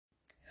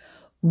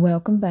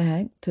Welcome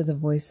back to the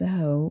Voice of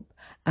Hope.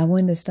 I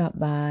wanted to stop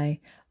by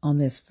on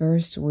this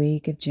first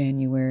week of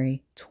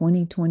January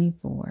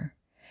 2024,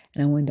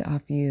 and I wanted to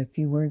offer you a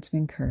few words of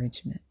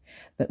encouragement.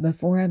 But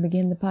before I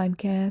begin the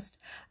podcast,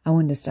 I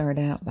wanted to start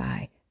out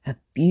by a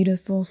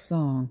beautiful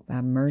song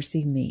by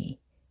Mercy Me,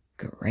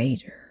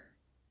 Greater.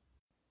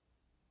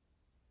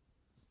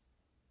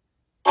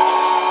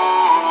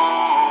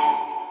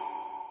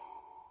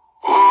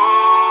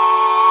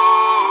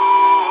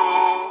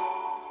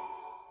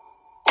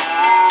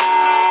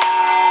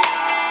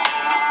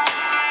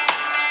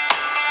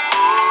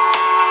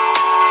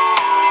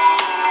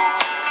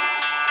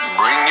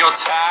 Bring your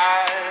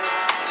tithe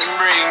and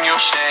bring your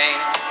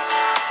shame.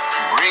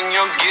 Bring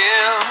your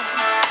guilt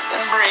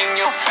and bring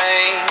your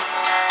pain.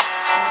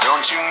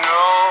 Don't you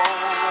know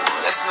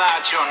that's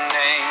not your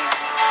name?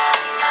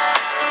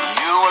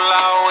 You will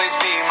always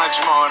be much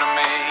more to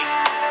me.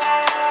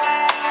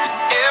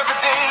 Every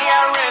day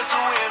I wrestle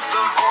with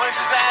the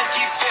voices that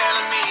keep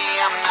telling me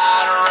I'm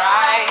not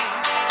right.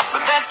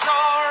 But that's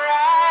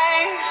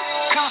alright,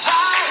 'cause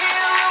I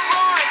hear a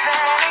voice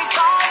and it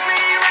calls me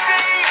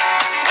redeemed.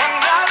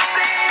 Another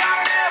say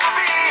I'll never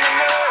be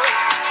enough.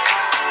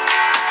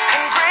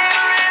 And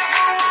greater is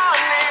the one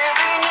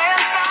living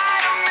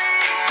inside of me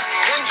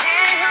than he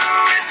who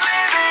is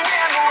living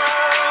in the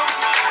world.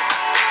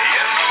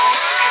 In the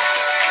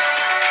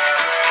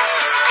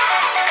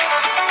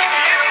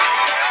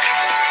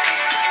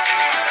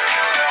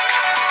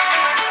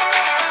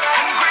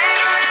And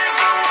greater is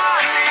the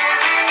one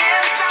living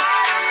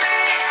inside of me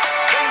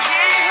than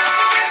he who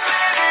is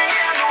living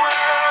in the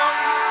world.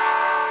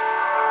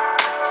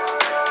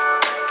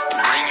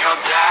 Bring your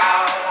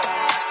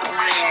doubts,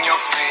 bring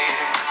your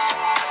fears,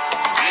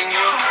 bring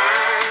your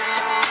hurt,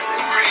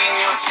 bring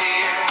your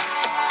tears.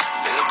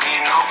 There'll be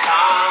no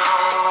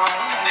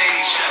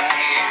condemnation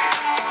here.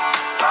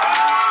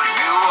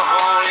 You are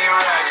holy,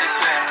 righteous,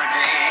 and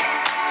redeemed.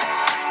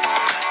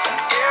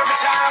 Every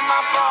time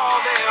I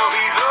fall, there'll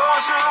be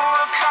those who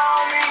will call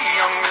me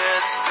a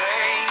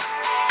mistake.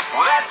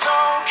 Well, that's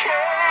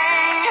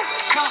okay,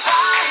 'cause I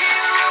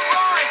hear a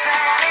voice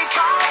and it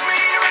calls me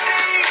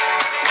redeemed.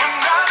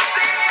 Another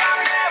say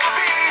I'll never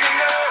be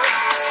enough.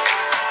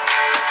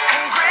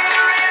 And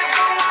greater is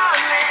the one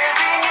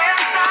living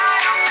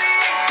inside of me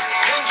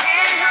than he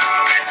who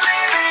is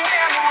living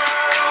in the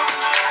world.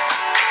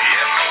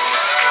 In the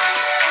world.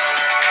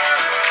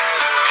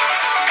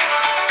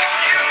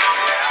 In the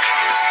world.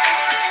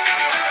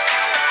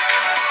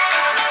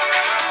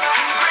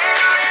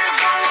 Greater is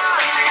the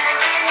one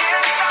living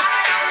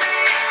inside of me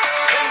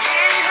than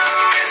he who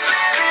is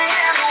living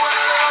in the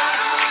world.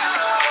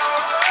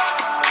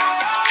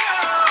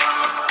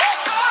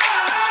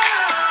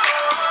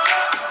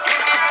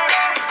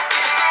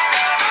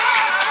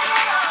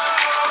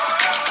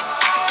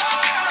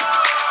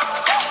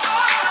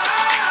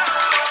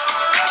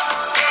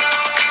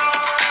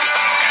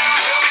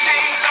 Every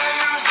day's I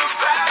lose the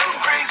battle.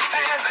 Grace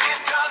says it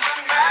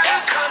doesn't matter,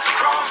 'cause the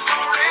cross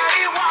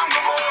already won the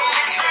war.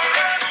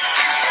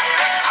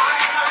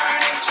 I'm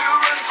learning to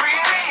run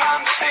freely,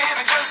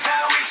 understanding just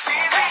how he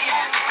sees me,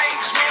 and it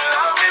makes me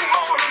love him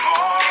more and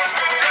more. He's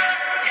greater.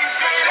 He's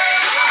greater.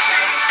 Every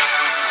day's I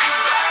lose the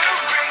battle.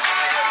 Grace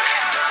says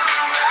it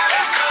doesn't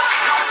matter, 'cause the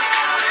cross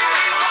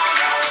already won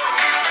the war.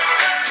 He's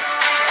greater.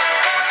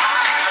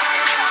 I'm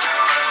learning to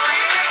run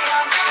freely,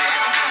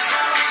 understanding just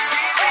how he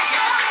sees me,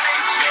 and it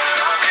makes me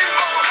love him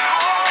more and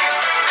more. He's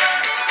greater.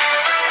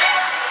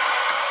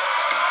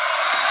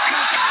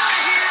 'Cause I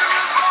hear a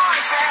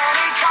voice and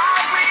he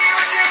calls me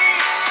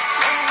redeemed.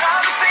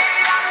 Another say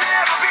I'll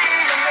never be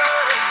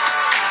enough.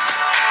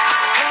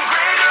 And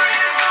greater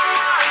is the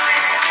one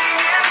living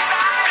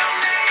inside of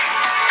me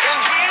than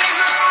he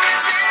who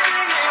is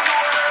living in the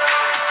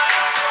world.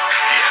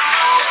 In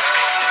the world.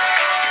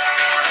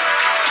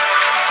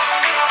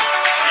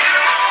 In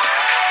the world.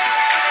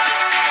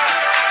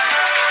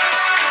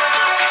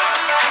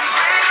 And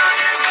greater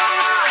is the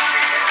one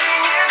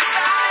living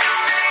inside of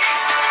me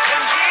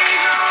than he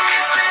who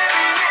is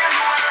living in the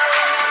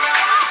world.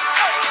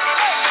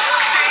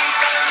 Every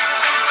day's I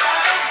lose the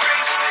battle.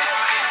 Grace says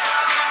it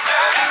doesn't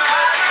matter,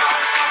 'cause the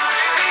cross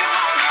already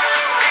won the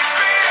war. He's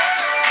greater.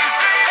 He's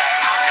greater.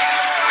 I'm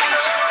learning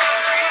to run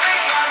freely,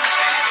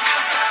 understanding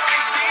just how he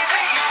sees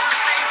me, and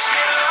it makes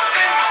me love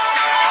him more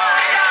and more.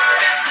 God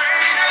is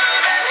greater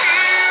than he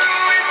who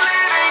is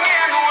living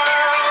in the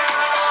world.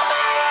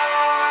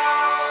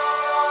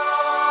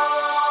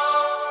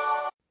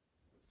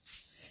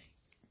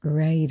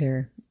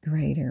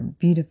 Greater,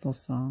 beautiful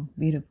song,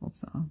 beautiful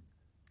song.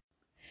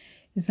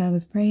 As I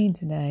was praying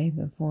today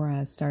before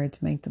I started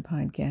to make the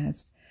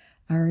podcast,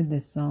 I heard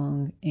this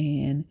song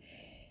and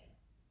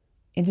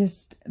it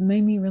just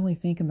made me really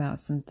think about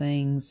some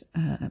things.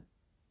 How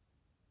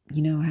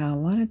a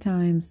lot of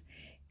times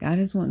God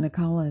is wanting to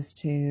call us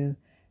to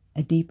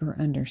a deeper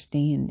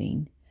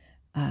understanding.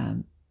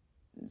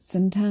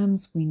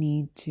 Sometimes we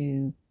need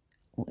to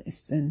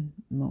listen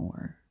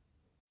more.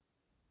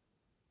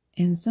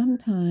 And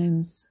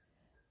sometimes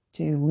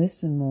to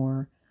listen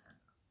more,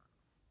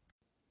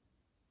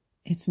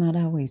 it's not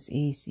always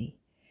easy.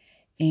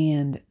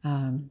 And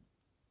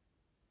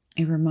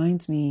it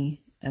reminds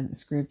me of the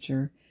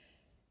scripture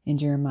in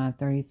Jeremiah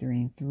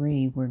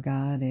 33:3, where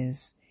God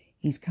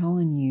He's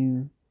calling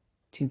you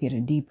to get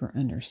a deeper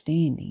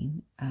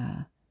understanding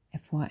of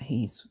what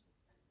He's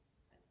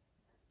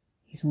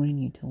wanting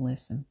you to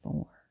listen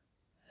for.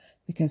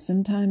 Because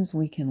sometimes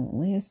we can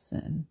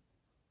listen,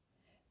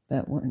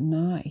 but we're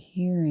not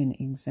hearing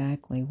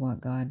exactly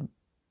what God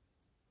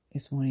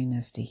is wanting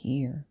us to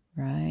hear,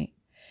 right?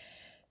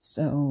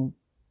 So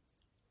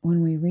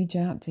when we reach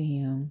out to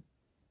Him,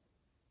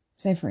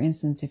 say for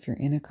instance, if you're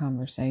in a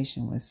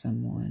conversation with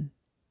someone,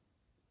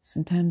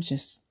 sometimes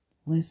just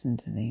listen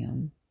to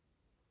them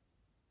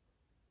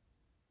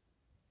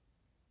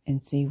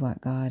and see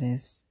what God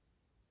is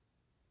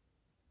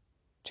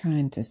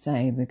trying to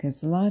say,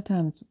 because a lot of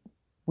times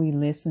we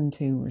listen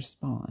to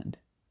respond,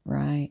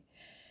 right?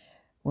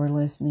 We're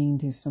listening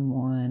to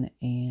someone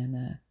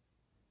and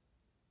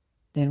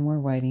then we're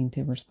waiting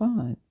to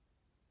respond.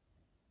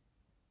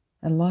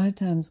 A lot of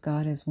times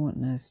God is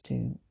wanting us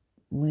to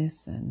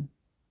listen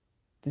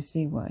to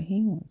see what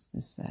He wants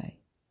to say,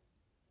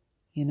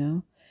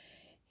 and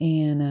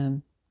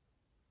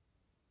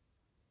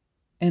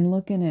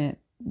looking at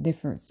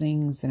different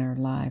things in our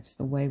lives,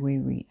 the way we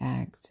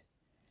react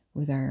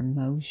with our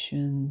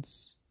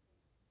emotions,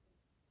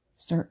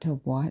 start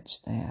to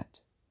watch that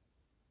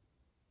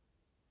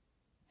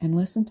and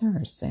listen to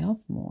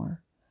ourselves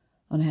more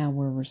on how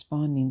we're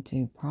responding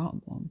to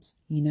problems,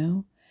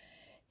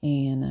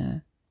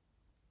 and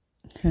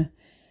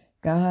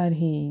God,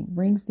 He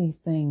brings these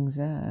things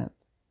up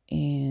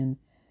in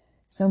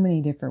so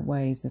many different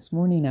ways. This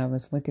morning I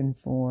was looking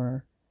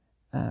for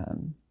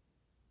an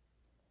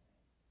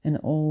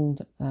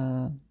old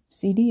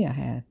CD I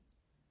had.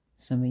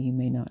 Some of you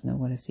may not know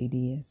what a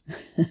CD is.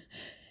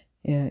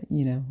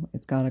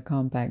 It's got a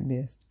compact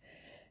disc.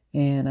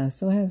 And I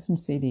still have some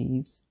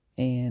CDs.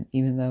 And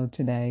even though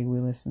today we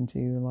listen to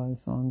a lot of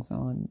songs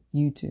on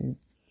YouTube.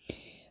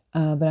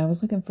 But I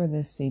was looking for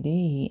this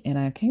CD and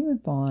I came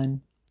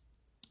upon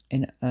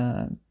an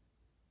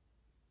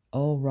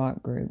old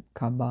rock group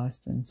called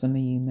Boston. Some of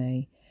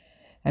you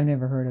I've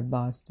never heard of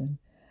Boston.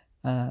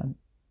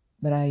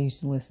 But I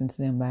used to listen to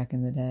them back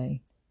in the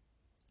day.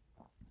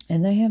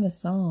 And they have a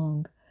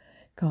song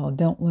called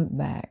Don't Look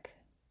Back.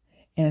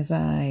 And as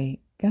I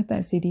got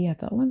that CD, I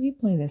thought, let me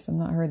play this. I've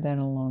not heard that in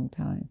a long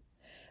time.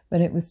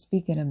 But it was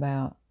speaking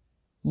about,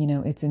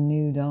 it's a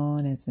new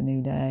dawn. It's a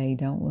new day.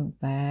 Don't look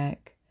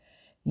back.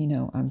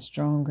 I'm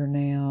stronger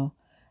now.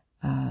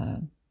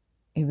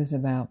 It was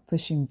about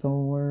pushing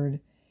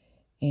forward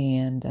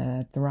and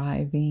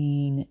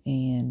thriving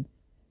and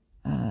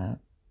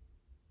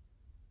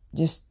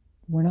just,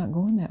 we're not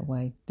going that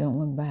way. Don't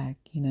look back,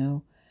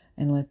 and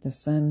let the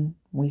sun,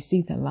 we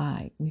see the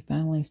light. We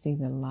finally see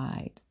the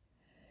light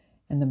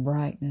and the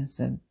brightness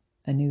of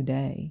a new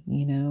day,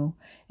 and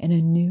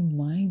a new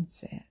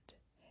mindset.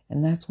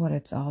 And that's what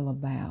it's all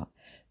about,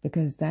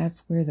 because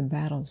that's where the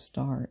battle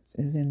starts,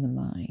 is in the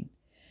mind.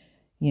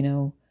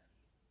 In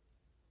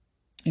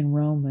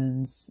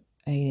Romans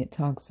 8, it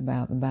talks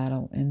about the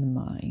battle in the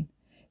mind.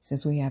 It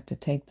says we have to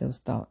take those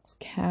thoughts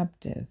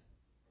captive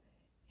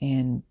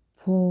and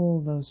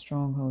pull those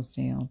strongholds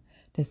down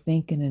to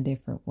think in a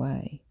different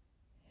way.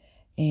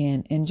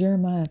 And in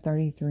Jeremiah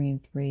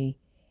 33:3,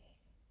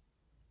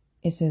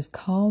 it says,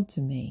 call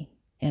to me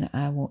and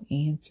I will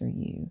answer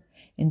you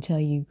and tell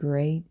you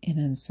great and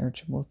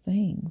unsearchable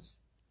things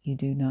you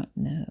do not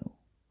know.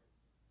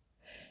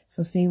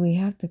 So see, we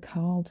have to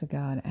call to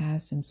God,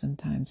 ask Him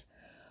sometimes,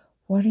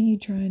 what are you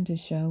trying to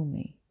show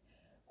me?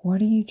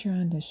 What are you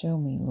trying to show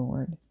me,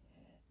 Lord,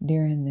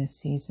 during this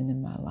season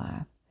in my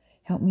life?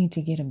 Help me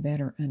to get a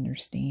better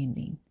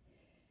understanding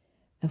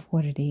of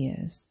what it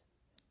is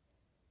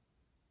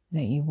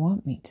that you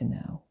want me to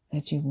know,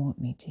 that you want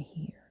me to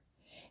hear.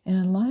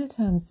 And a lot of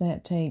times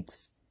that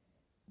takes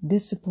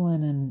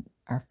discipline in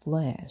our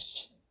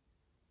flesh,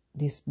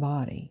 this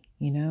body,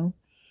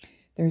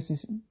 There's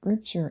this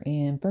scripture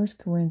in 1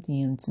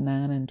 Corinthians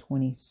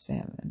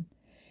 9:27.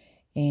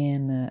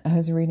 And I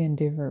was reading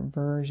different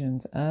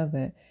versions of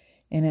it.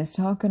 And it's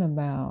talking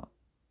about,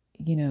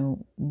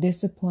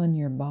 discipline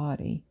your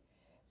body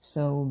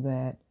so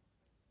that,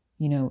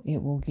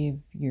 it will give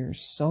your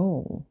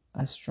soul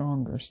a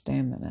stronger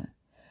stamina.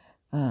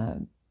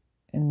 And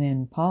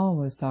then Paul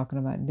was talking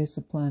about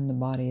discipline the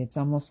body. It's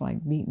almost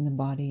like beating the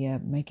body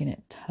up, making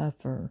it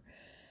tougher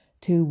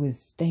to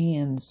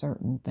withstand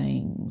certain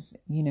things.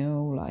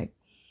 Like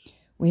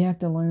we have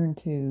to learn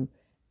to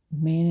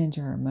manage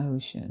our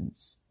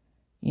emotions,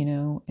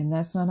 and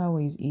that's not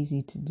always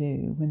easy to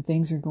do. When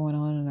things are going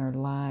on in our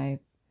life,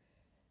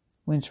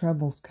 when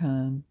troubles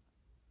come,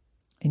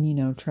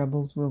 and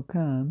troubles will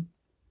come.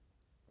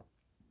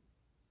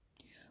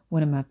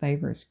 One of my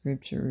favorite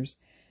scriptures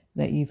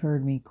that you've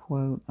heard me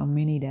quote on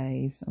many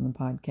days on the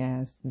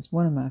podcast is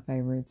one of my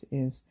favorites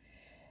is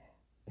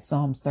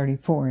Psalms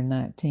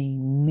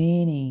 34:19.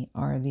 Many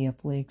are the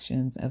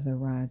afflictions of the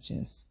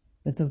righteous,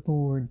 but the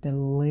Lord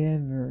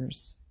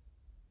delivers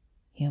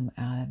him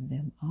out of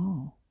them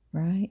all,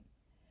 right?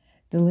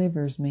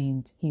 Delivers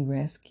means he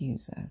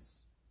rescues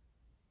us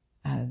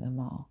out of them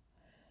all.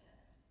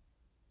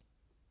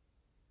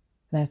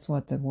 That's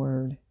what the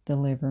word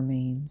deliver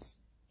means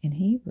in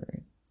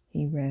Hebrew.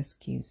 He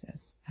rescues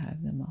us out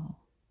of them all.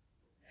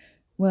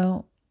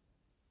 Well,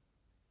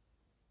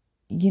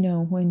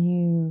 when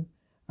you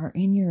are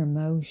in your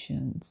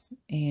emotions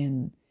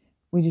and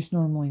we just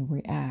normally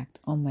react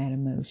on that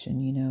emotion,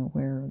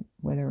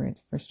 whether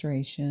it's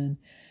frustration,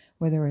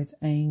 whether it's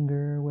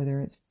anger, whether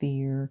it's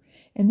fear.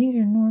 And these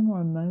are normal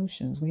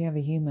emotions. We have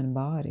a human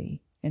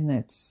body, and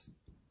that's,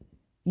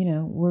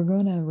 we're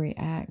going to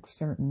react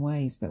certain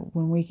ways. But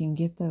when we can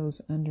get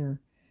those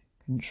under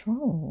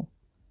control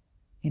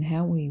in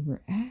how we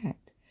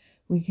react,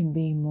 we can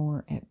be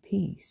more at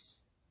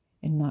peace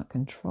and not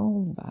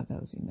controlled by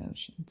those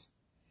emotions.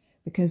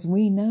 Because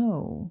we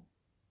know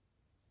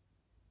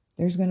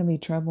there's going to be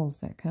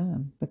troubles that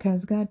come,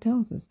 because God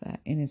tells us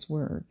that in His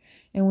Word.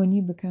 And when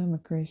you become a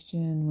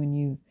Christian, when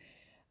you've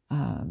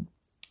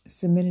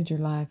submitted your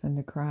life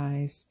unto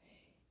Christ,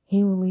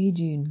 He will lead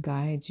you and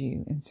guide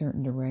you in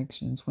certain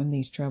directions when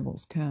these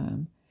troubles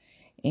come.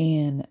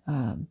 And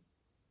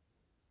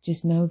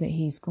just know that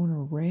He's going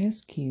to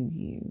rescue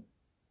you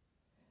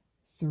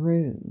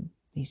through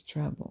these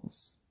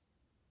troubles.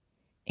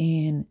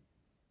 And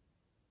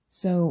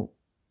so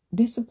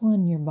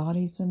discipline your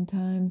body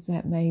sometimes.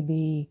 That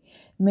maybe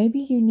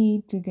you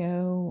need to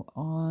go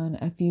on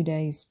a few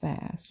days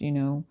fast,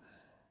 I'm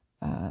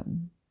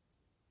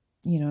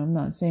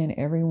not saying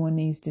everyone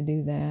needs to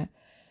do that.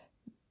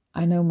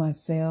 I know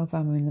myself,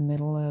 I'm in the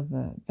middle of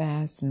a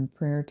fast and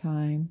prayer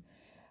time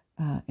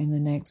in the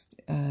next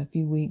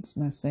few weeks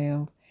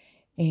myself,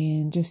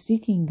 and just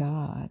seeking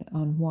God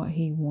on what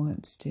He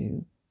wants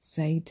to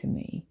say to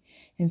me.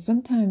 And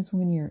sometimes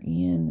when you're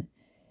in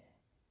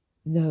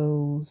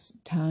those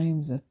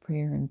times of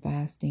prayer and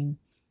fasting,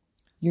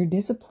 you're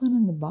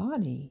disciplining the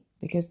body,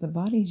 because the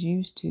body's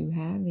used to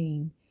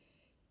having,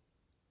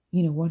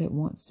 what it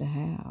wants to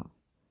have,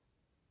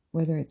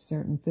 whether it's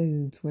certain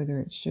foods, whether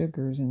it's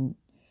sugars. And,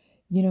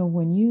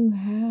 when you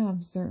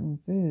have certain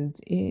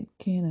foods, it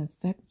can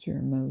affect your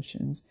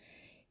emotions.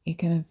 It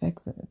can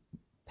affect the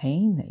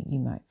pain that you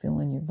might feel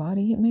in your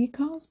body. It may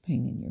cause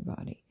pain in your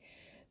body.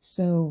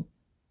 So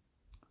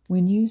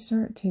when you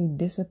start to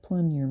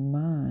discipline your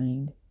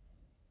body,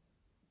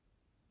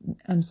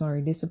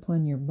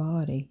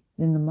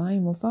 then the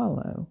mind will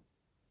follow,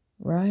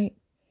 right?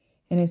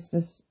 And it's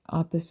this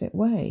opposite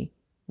way.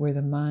 Where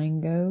the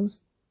mind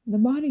goes, the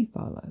body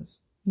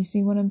follows. You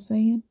see what I'm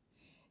saying?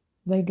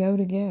 They go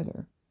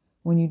together.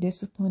 When you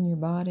discipline your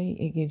body,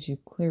 it gives you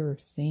clearer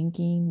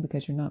thinking,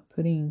 because you're not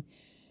putting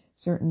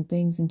certain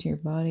things into your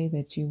body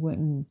that you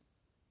wouldn't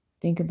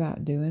think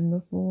about doing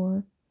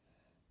before.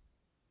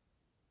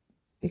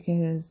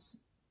 Because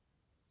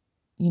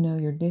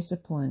you're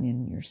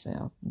disciplining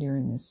yourself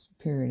during this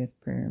period of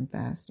prayer and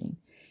fasting,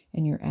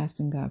 and you're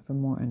asking God for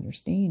more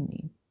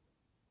understanding.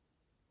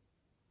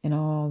 And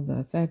all the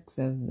effects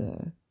of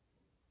the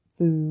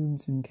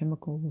foods and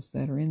chemicals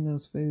that are in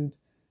those foods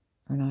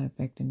are not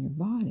affecting your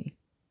body.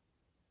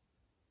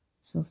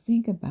 So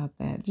think about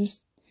that.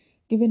 Just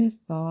give it a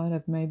thought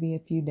of maybe a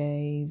few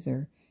days,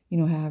 or,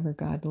 however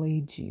God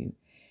leads you.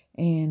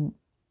 And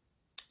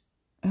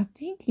I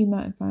think you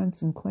might find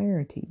some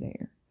clarity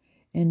there.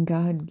 And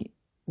God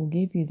will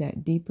give you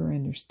that deeper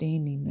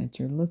understanding that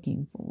you're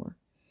looking for.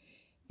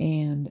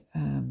 And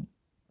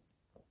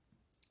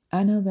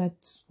I know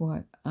that's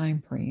what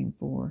I'm praying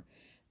for,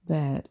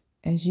 that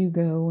as you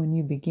go and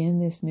you begin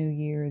this new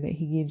year, that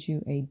He gives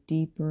you a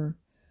deeper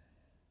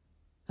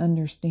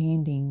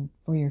understanding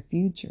for your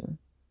future,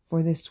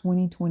 for this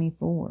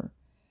 2024.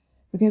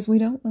 Because we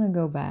don't want to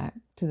go back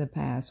to the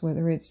past,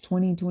 whether it's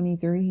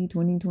 2023,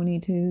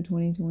 2022,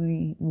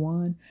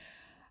 2021.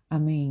 I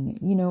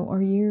mean,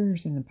 our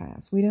years in the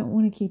past. We don't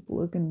want to keep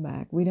looking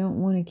back. We don't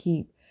want to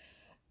keep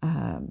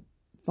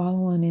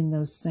following in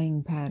those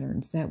same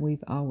patterns that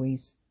we've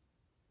always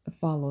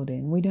followed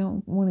in. We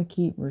don't want to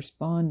keep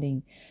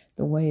responding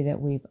the way that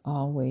we've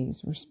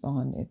always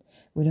responded.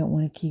 We don't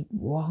want to keep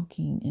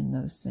walking in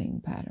those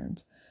same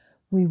patterns.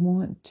 We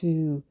want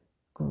to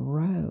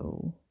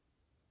grow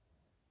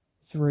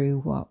through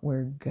what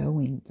we're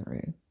going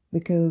through.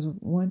 Because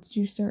once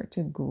you start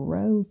to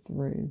grow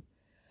through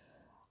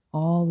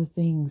all the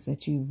things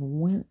that you've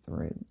went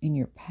through in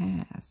your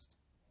past,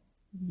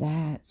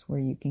 that's where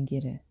you can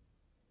get a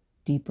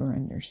deeper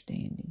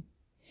understanding.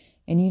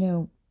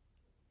 And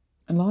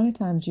a lot of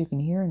times you can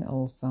hear an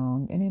old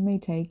song and it may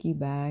take you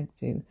back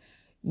to,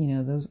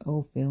 those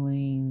old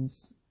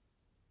feelings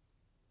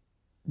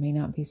may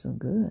not be so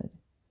good.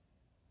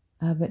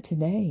 But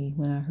today,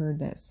 when I heard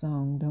that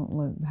song, Don't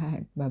Look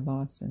Back by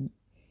Boston,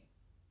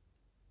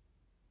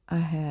 I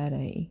had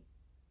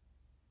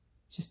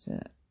just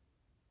a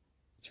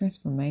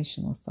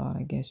transformational thought,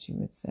 I guess you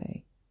would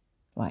say.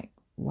 Like,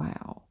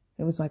 wow.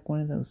 It was like one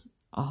of those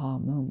aha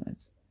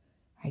moments.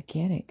 I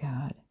get it,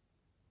 God.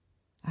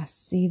 I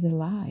see the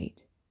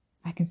light.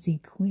 I can see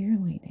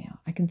clearly now.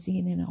 I can see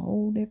it in a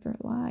whole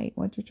different light,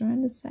 what you're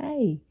trying to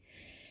say.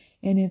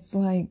 And it's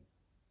like,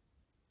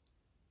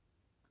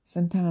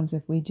 sometimes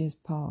if we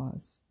just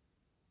pause,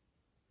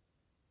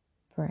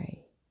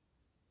 pray,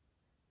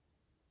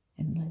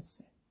 and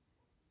listen,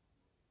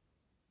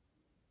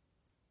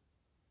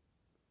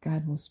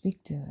 God will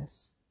speak to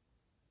us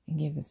and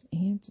give us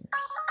answers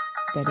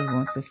that He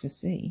wants us to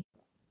see.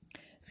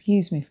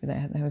 Excuse me for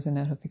that. That was a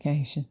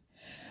notification.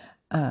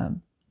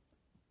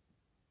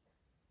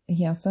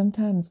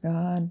 Sometimes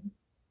God,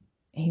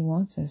 He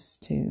wants us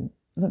to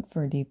look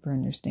for a deeper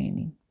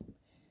understanding.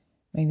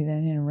 Maybe that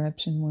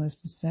interruption was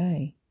to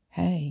say,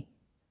 hey,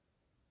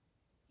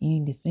 you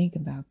need to think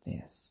about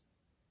this.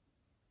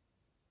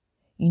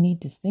 You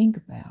need to think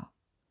about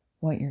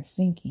what you're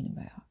thinking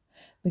about.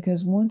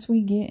 Because once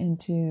we get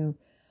into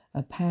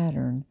a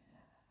pattern,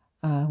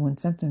 when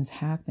something's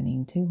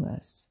happening to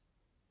us,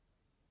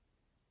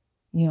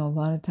 a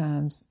lot of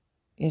times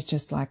it's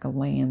just like a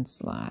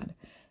landslide.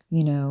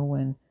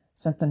 When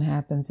something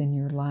happens in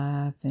your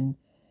life and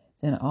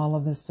then all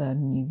of a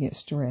sudden you get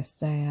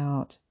stressed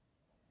out,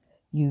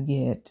 you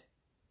get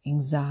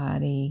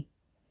anxiety,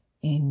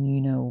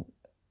 and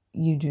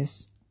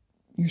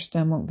your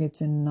stomach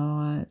gets in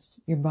knots,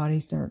 your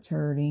body starts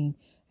hurting,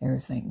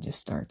 everything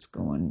just starts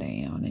going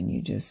down, and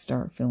you just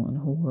start feeling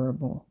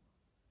horrible.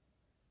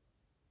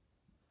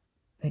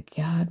 But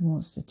God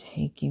wants to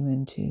take you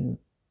into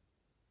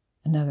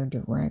another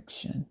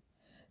direction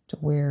to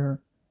where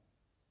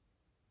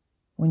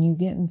when you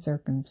get in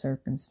certain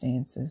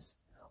circumstances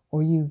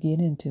or you get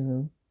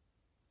into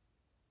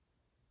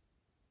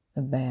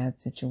a bad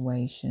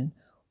situation,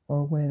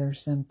 or whether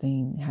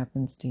something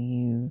happens to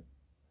you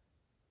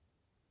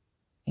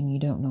and you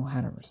don't know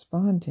how to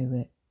respond to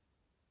it,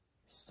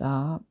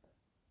 stop,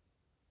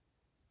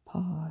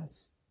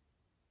 pause,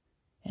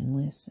 and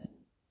listen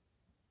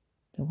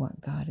to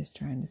what God is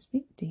trying to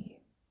speak to you.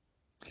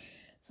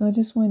 So I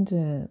just wanted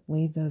to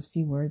leave those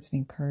few words of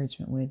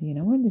encouragement with you. And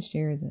I wanted to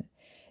share that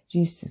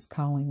Jesus is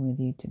calling with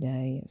you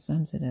today. It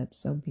sums it up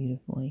so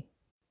beautifully.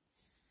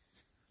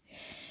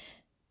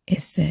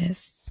 It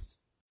says,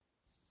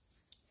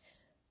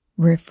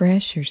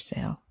 refresh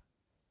yourself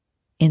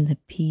in the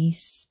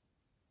peace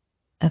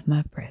of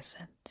my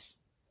presence.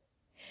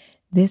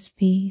 This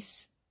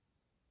peace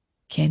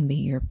can be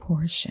your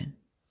portion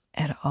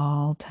at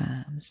all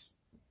times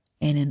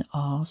and in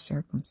all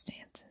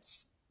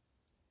circumstances.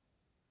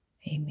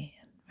 Amen.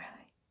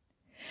 Right.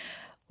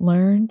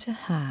 Learn to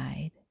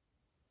hide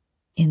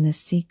in the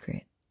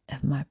secret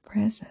of my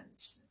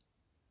presence,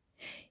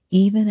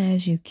 even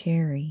as you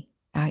carry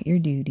out your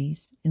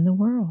duties in the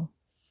world.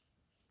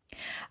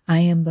 I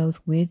am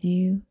both with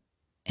you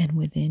and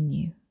within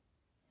you.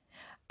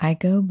 I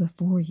go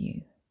before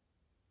you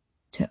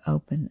to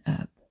open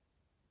up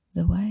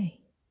the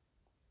way.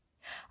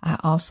 I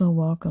also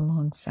walk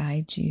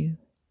alongside you.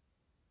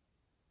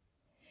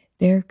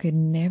 There could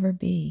never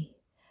be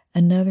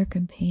another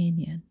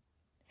companion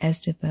as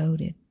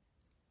devoted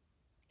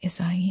as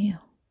I am.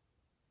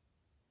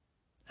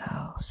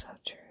 Oh, so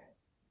true.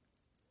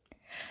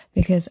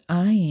 Because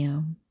I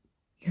am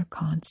your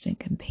constant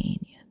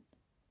companion.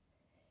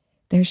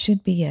 There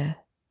should be a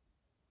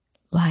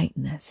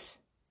lightness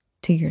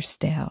to your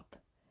step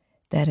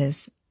that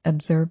is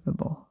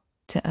observable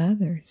to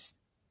others.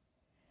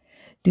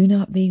 Do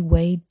not be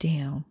weighed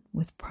down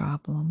with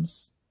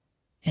problems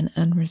and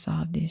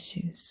unresolved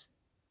issues,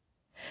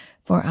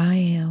 for I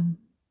am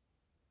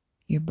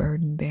your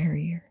burden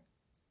bearer.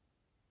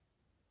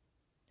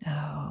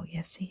 Oh,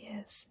 yes, He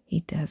is. He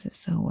does it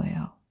so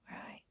well,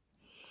 right?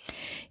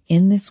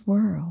 In this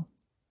world,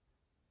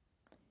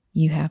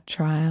 you have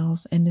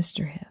trials and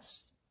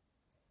distress,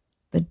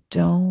 but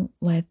don't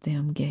let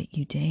them get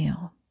you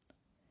down.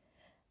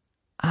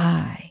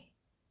 I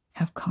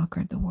have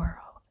conquered the world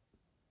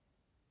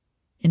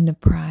and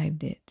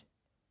deprived it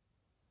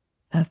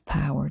of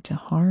power to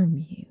harm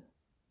you.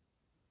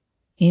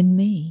 In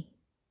me,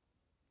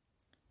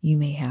 you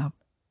may have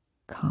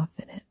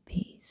confident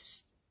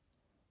peace.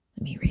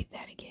 Let me read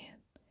that again.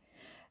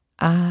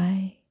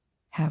 I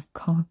have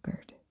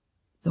conquered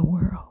the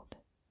world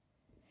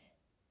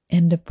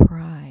and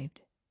deprived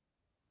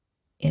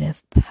it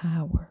of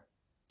power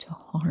to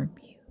harm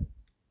you.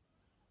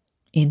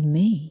 In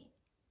me,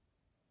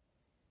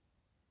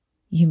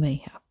 you may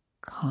have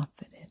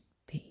confident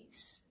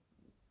peace.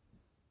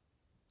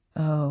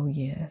 Oh,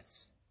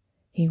 yes.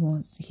 He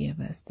wants to give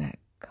us that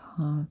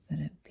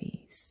confident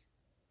peace.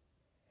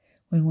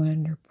 When we're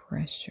under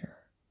pressure,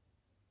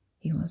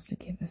 He wants to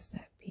give us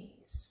that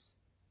peace.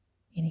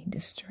 Any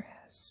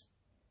distress,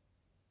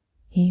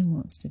 He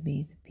wants to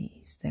be the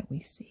peace that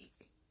we seek.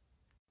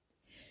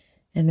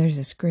 And there's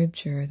a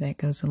scripture that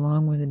goes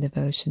along with the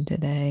devotion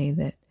today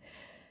that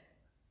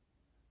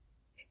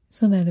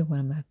it's another one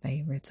of my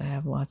favorites. I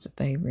have lots of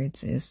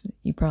favorites, as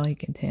you probably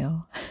can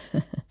tell.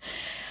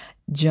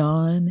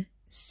 John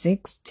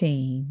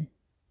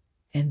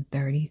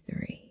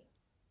 16:33.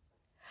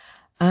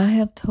 I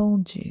have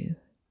told you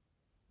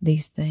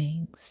these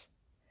things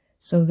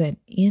so that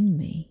in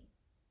me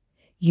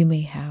you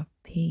may have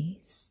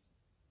peace.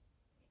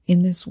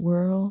 In this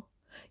world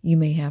you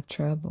may have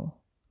trouble,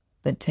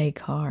 but take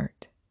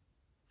heart.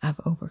 I've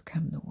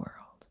overcome the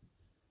world.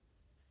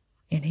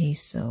 And he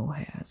so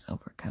has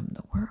overcome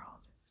the world.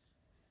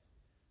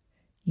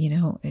 You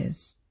know,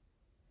 as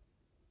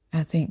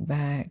I think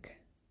back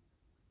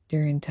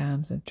during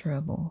times of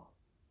trouble,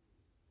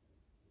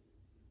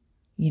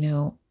 you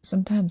know,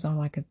 sometimes all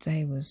I could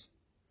say was,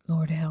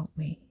 Lord, help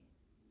me.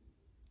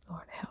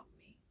 Lord, help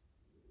me.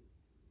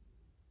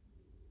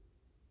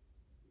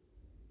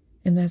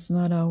 And that's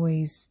not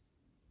always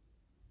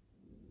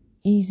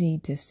easy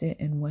to sit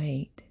and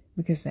wait,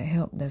 because that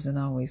help doesn't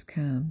always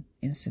come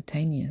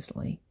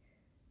instantaneously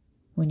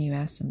when you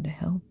ask Him to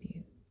help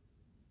you.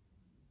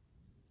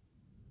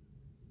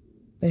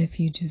 But if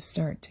you just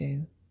start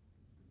to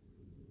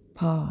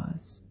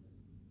pause,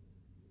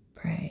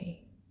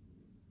 pray,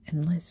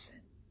 and listen,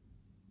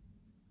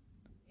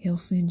 He'll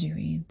send you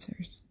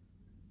answers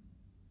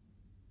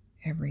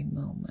every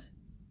moment,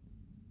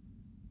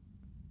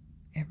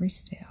 every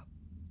step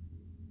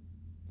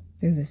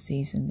through the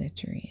season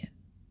that you're in,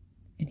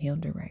 and He'll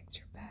direct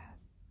your path.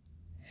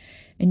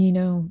 And you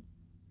know,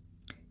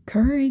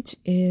 courage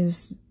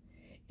is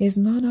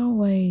not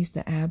always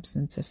the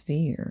absence of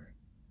fear.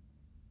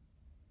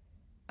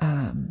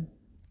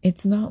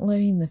 It's not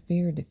letting the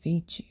fear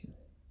defeat you.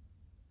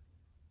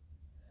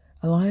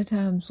 A lot of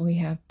times we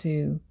have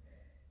to,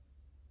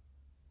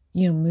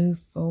 move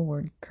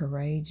forward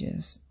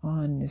courageous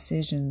on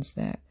decisions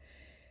that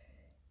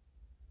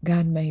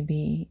God may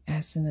be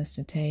asking us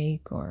to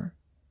take, or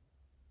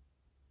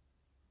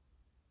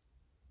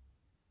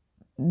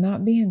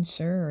not being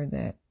sure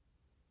that,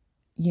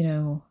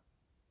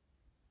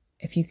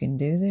 if you can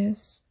do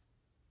this,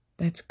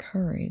 that's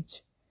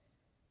courage.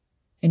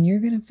 And you're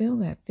going to feel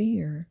that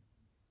fear.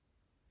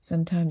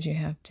 Sometimes you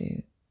have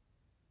to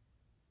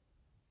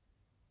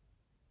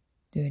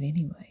do it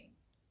anyway.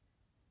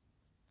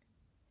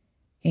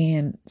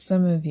 And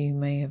some of you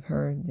may have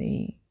heard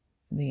the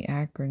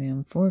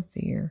acronym for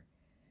fear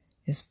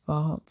is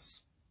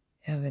false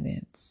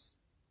evidence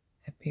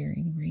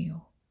appearing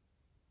real.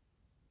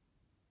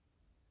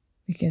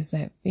 Because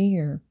that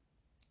fear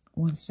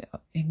wants to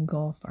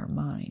engulf our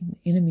mind.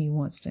 The enemy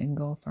wants to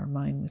engulf our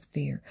mind with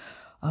fear.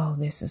 Oh,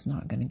 this is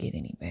not going to get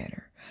any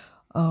better.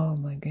 Oh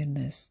my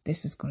goodness,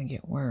 this is going to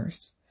get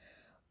worse.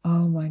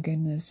 Oh my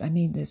goodness, I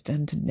need this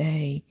done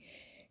today,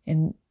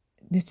 and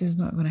this is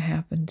not going to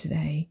happen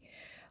today.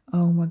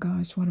 Oh my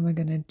gosh, what am I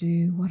going to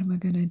do? What am I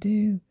going to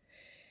do?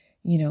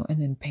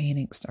 And then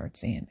panic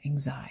starts in,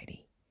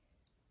 anxiety.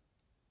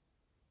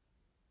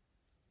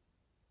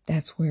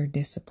 That's where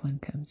discipline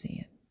comes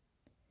in.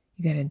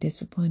 You got to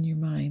discipline your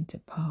mind to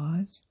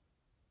pause,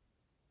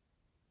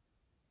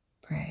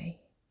 pray,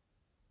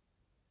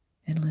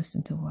 and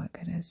listen to what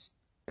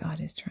God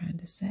is trying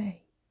to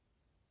say.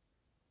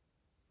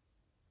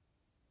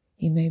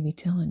 He may be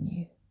telling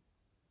you,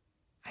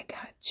 I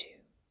got you.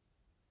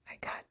 I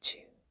got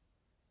you.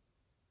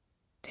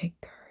 Take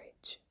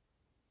courage.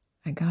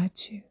 I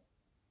got you.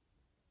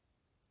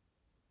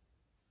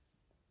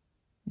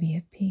 Be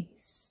at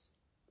peace.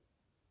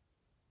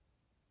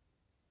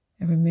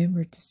 And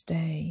remember to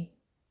stay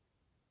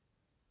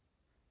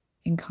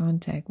in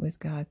contact with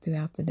God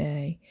throughout the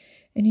day.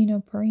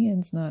 And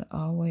praying's not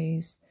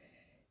always,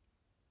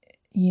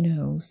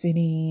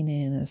 sitting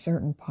in a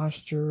certain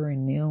posture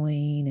and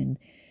kneeling. And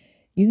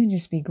you can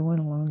just be going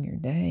along your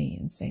day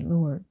and say,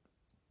 Lord,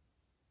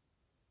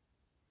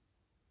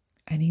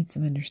 I need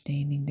some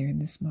understanding during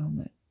this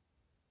moment.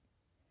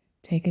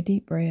 Take a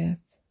deep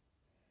breath.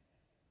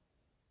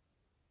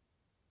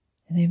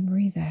 And then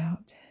breathe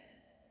out.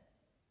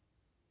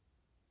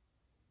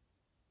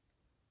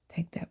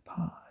 Take that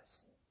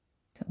pause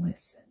to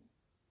listen.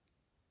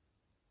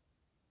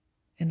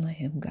 And let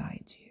Him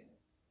guide you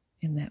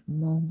in that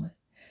moment.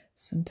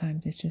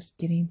 Sometimes it's just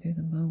getting through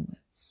the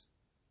moments.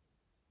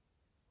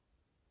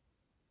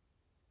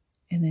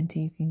 And then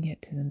till you can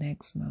get to the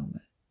next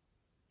moment.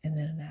 And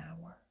then an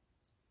hour.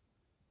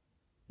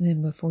 And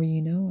then before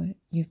you know it,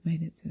 you've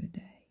made it through a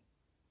day.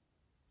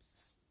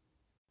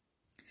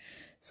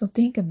 So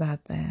think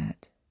about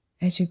that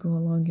as you go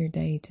along your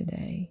day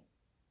today.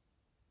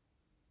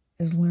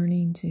 Is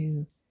learning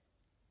to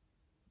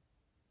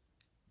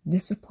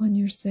discipline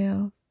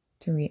yourself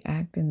to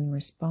react and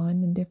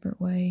respond in different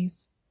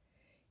ways,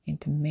 and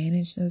to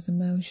manage those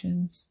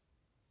emotions,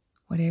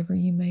 whatever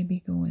you may be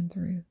going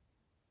through.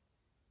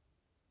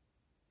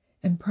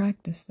 And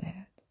practice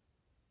that.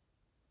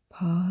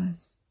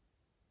 Pause,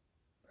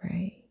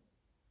 pray,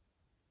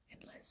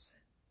 and listen.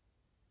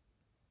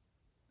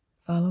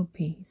 Follow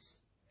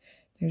peace.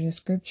 There's a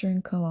scripture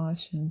in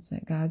Colossians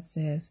that God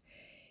says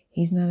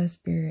He's not a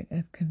spirit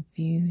of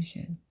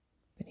confusion,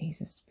 but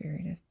He's a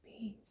spirit of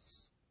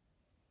peace.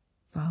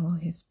 Follow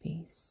His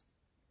peace.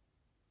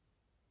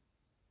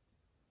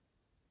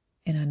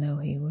 And I know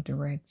He will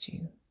direct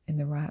you in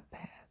the right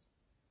path.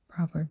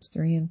 Proverbs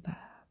 3:5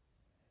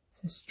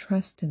 says,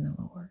 trust in the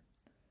Lord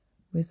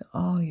with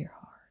all your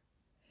heart.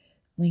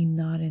 Lean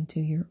not into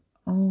your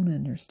own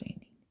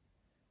understanding,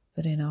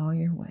 but in all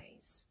your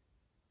ways.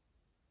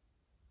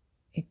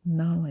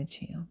 Acknowledge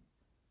Him,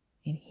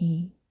 and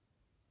He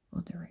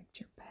will direct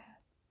your path.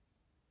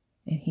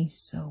 And He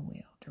so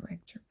will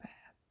direct your path.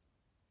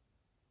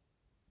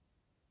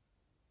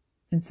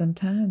 And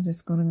sometimes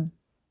it's going to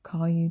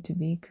call you to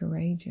be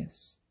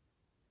courageous,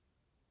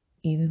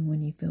 even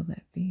when you feel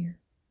that fear.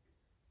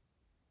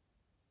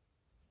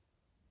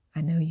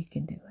 I know you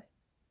can do it.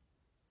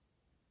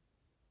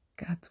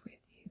 God's with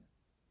you.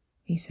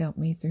 He's helped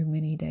me through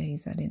many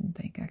days I didn't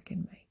think I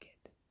could make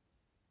it.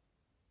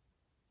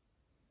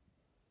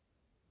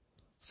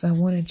 So I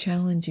want to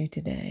challenge you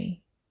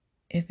today,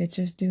 if it's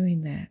just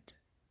doing that,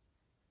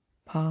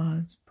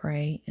 pause,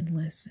 pray, and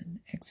listen,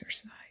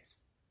 exercise.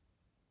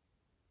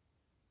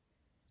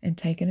 And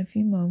taking a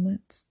few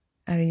moments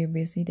out of your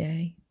busy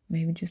day,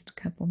 maybe just a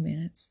couple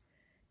minutes,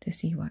 to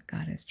see what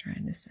God is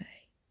trying to say.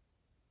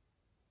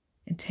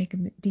 And take a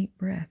deep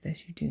breath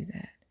as you do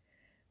that.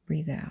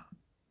 Breathe out.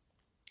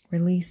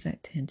 Release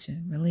that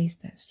tension. Release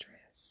that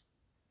stress.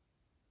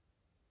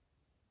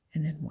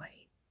 And then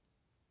wait.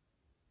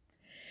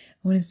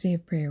 I want to say a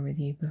prayer with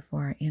you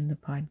before I end the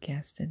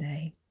podcast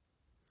today.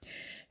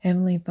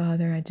 Heavenly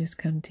Father, I just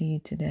come to you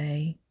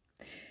today.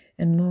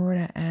 And Lord,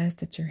 I ask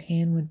that your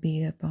hand would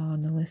be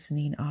upon the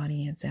listening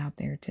audience out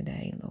there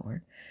today,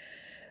 Lord.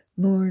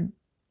 Lord,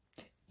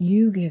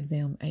 you give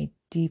them a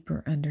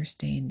deeper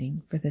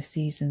understanding for the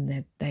season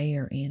that they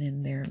are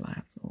in their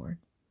life, Lord.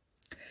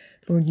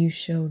 Lord, you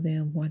show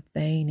them what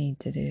they need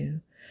to do,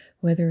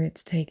 whether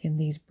it's taking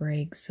these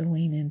breaks to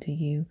lean into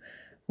you,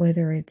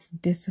 whether it's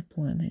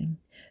disciplining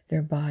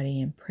their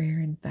body in prayer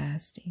and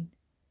fasting.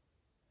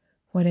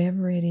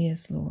 Whatever it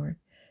is, Lord,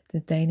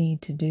 that they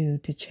need to do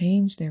to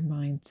change their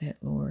mindset,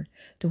 Lord,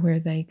 to where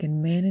they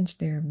can manage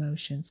their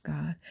emotions,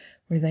 God,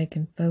 where they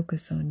can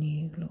focus on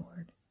you,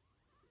 Lord,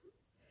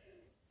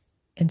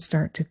 and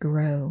start to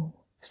grow,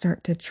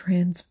 start to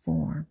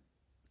transform,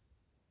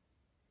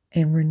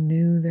 and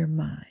renew their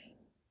mind.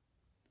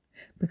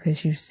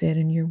 Because you said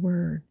in your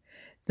word,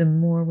 the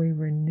more we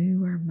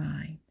renew our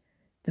mind,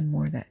 the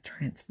more that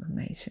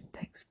transformation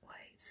takes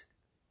place.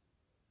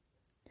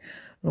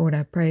 Lord,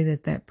 I pray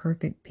that that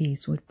perfect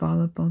peace would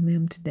fall upon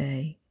them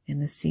today in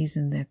the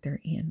season that they're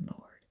in,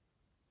 Lord.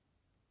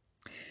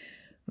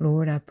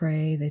 Lord, I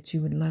pray that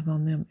you would love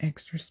on them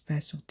extra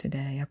special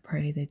today. I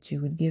pray that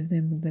you would give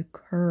them the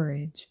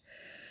courage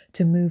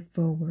to move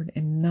forward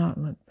and not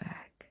look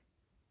back.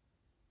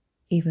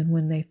 Even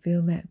when they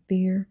feel that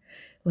fear,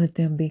 let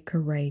them be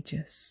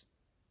courageous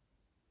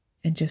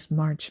and just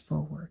march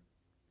forward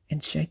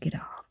and shake it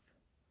off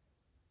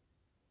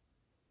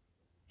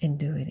and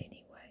do it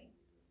anyway.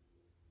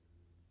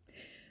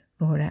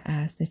 Lord, I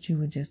ask that you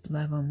would just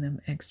love on them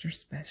extra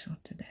special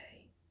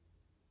today.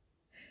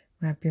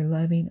 Wrap your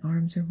loving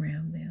arms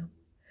around them.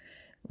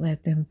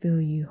 Let them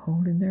feel you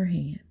holding their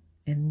hand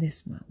in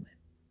this moment,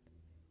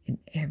 in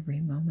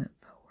every moment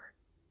forward.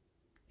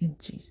 In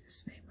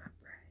Jesus' name I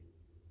pray.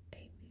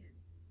 Amen.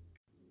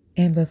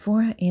 And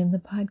before I end the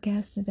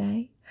podcast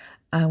today,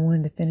 I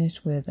wanted to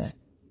finish with a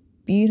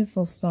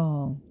beautiful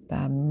song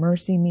by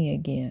Mercy Me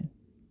Again.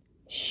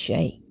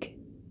 Shake.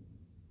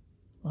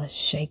 Let's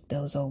shake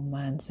those old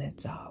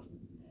mindsets off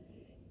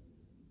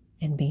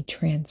and be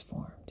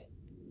transformed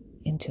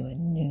into a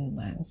new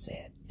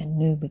mindset, a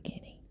new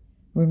beginning.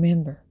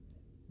 Remember,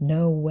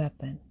 no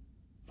weapon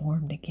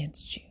formed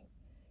against you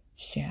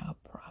shall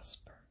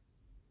prosper.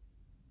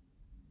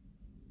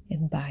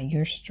 And by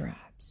your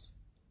stripes,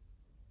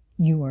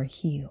 you are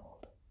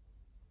healed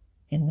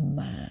in the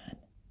mind,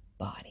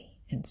 body,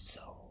 and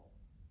soul.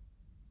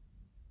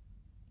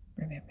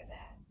 Remember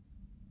that.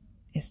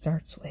 It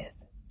starts with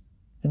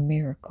the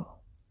miracle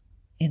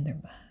in their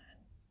mind.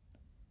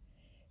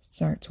 It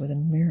starts with a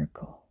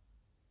miracle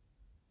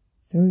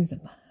through the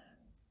mind.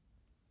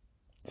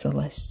 So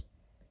let's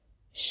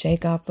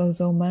shake off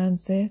those old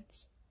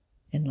mindsets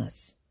and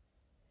let's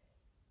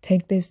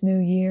take this new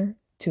year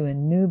to a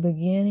new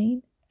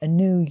beginning, a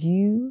new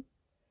you,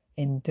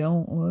 and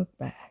don't look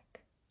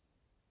back.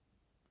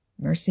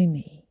 Mercy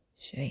me,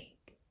 shake.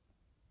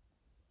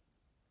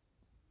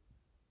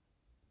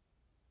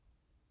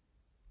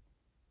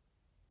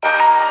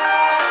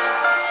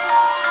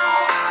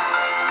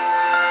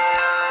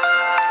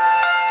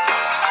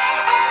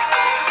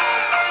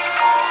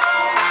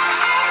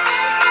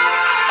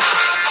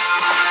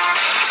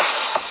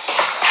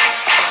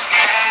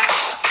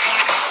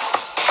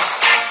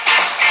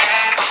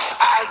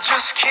 I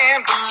just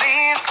can't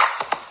believe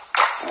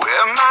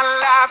where my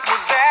life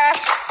was at.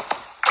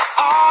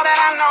 All that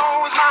I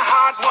know is my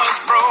heart was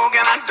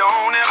broken. I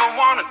don't ever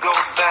want to go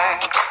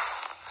back.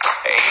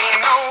 Ain't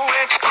no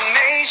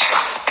explanation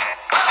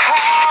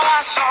how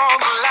I saw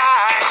the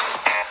light.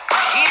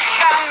 He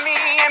found me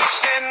and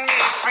set me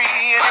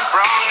free, and he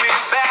brought me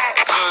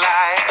back to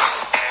life.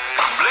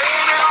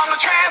 Blame it on the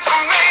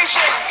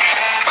transformation,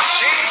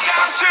 changed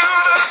down to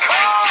the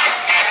core.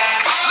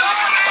 This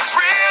love is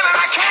real and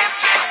I can't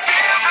sit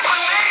still, 'cause my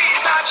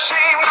name's not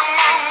shame no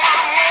more.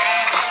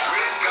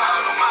 Great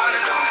God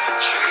Almighty,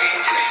 don't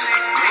change me.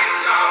 Great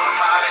God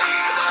Almighty,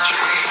 don't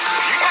change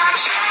me. You gotta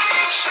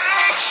shake,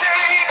 shake,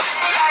 shake,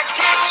 like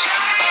you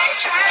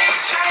change.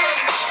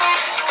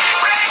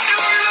 Brand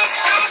new look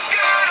so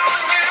good on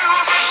you,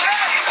 so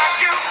shake like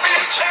you've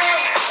been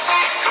changed.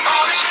 Come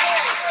on and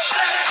shake,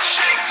 shake,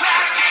 shake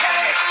like you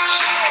change.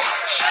 Shake,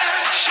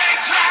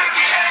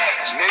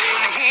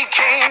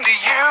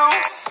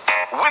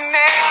 when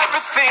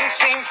everything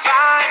seemed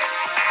fine.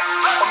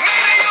 Or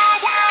maybe your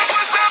world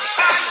was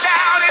upside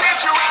down and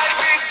it's right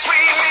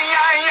between the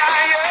yeah.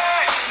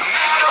 No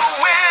matter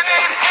when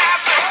it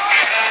happened,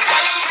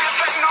 that's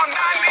 7 or 95.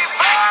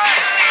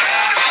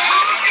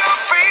 Move your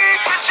feet,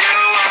 but you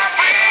are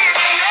free.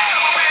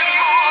 Never been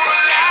more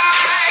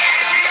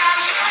alive. Yeah,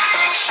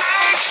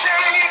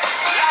 shake,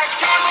 like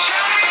you're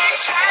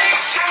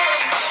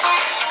changing.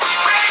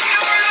 Brand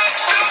new look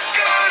so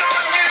good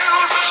on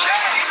you, so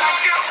shake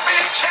like you've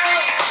been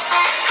changed.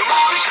 Come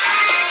on,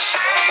 shake,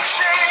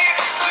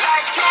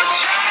 like you're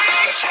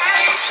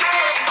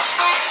changing.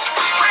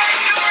 Brand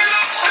new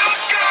look so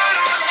good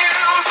on you,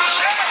 so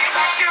shake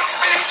like you've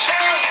been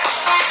changed.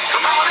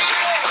 Come on,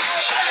 shake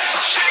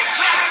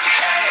like you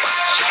change.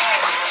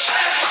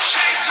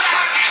 Shake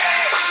like you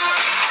change.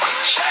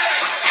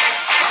 Shake.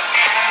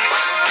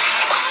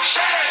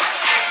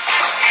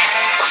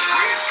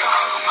 Great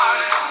God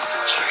Almighty,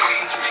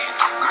 change me.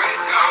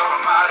 Great God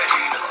Almighty,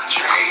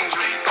 change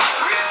me.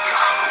 Great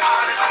God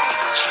Almighty,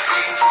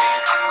 change me.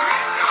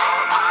 Great God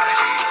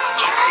Almighty,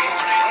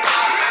 change me.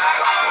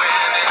 Never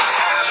when it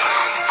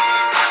happened,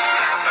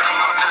 7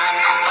 or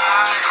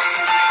 95.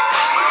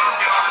 Move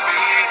your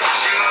feet,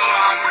 you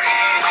are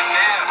free.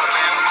 Never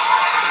been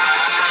more.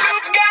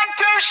 You've got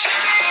to shake,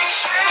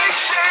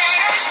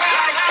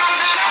 like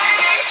you're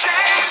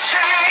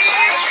changing.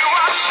 You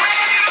are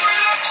free, you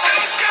look so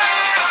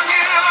good on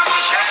you, so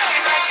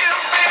shake like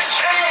you've been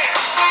changed.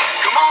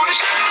 Come on and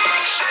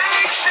shake,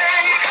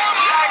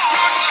 like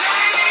you're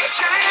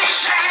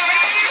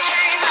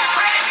changing.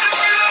 Brand new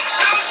look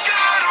so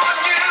good on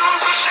you,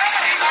 so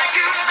shake like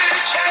you've been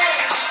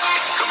changed.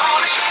 Come on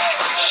and shake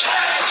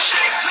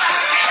like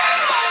you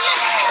change.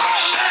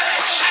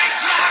 Shake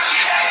like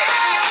you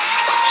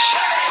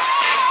change.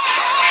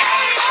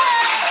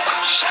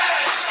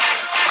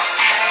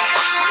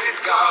 Great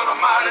God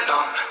Almighty,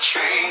 don't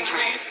change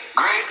me.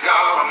 Great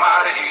God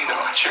Almighty, He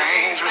don't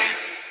change me.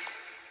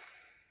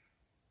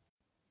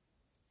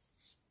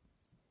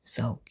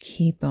 So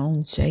keep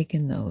on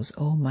shaking those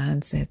old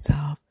mindsets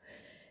off,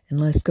 and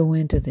let's go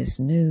into this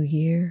new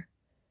year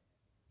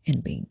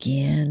and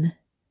begin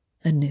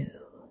anew.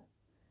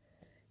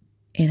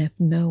 And if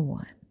no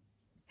one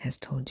has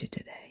told you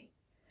today,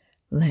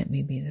 let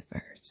me be the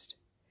first.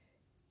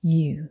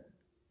 You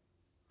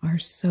are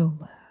so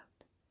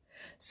loved.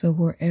 So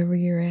wherever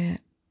you're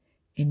at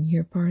in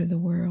your part of the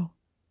world,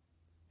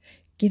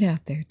 get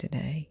out there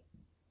today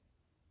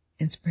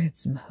and spread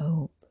some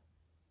hope,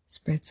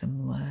 spread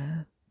some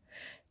love.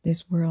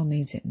 This world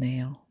needs it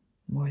now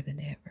more than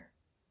ever.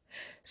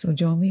 So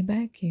join me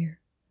back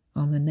here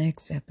on the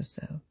next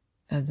episode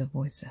of The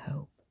Voice of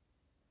Hope.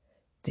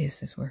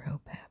 This is where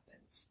hope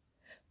happens.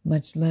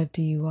 Much love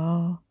to you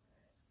all.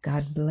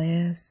 God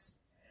bless.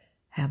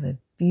 Have a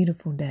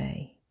beautiful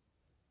day.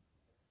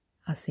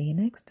 I'll see you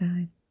next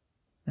time.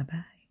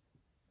 Bye-bye.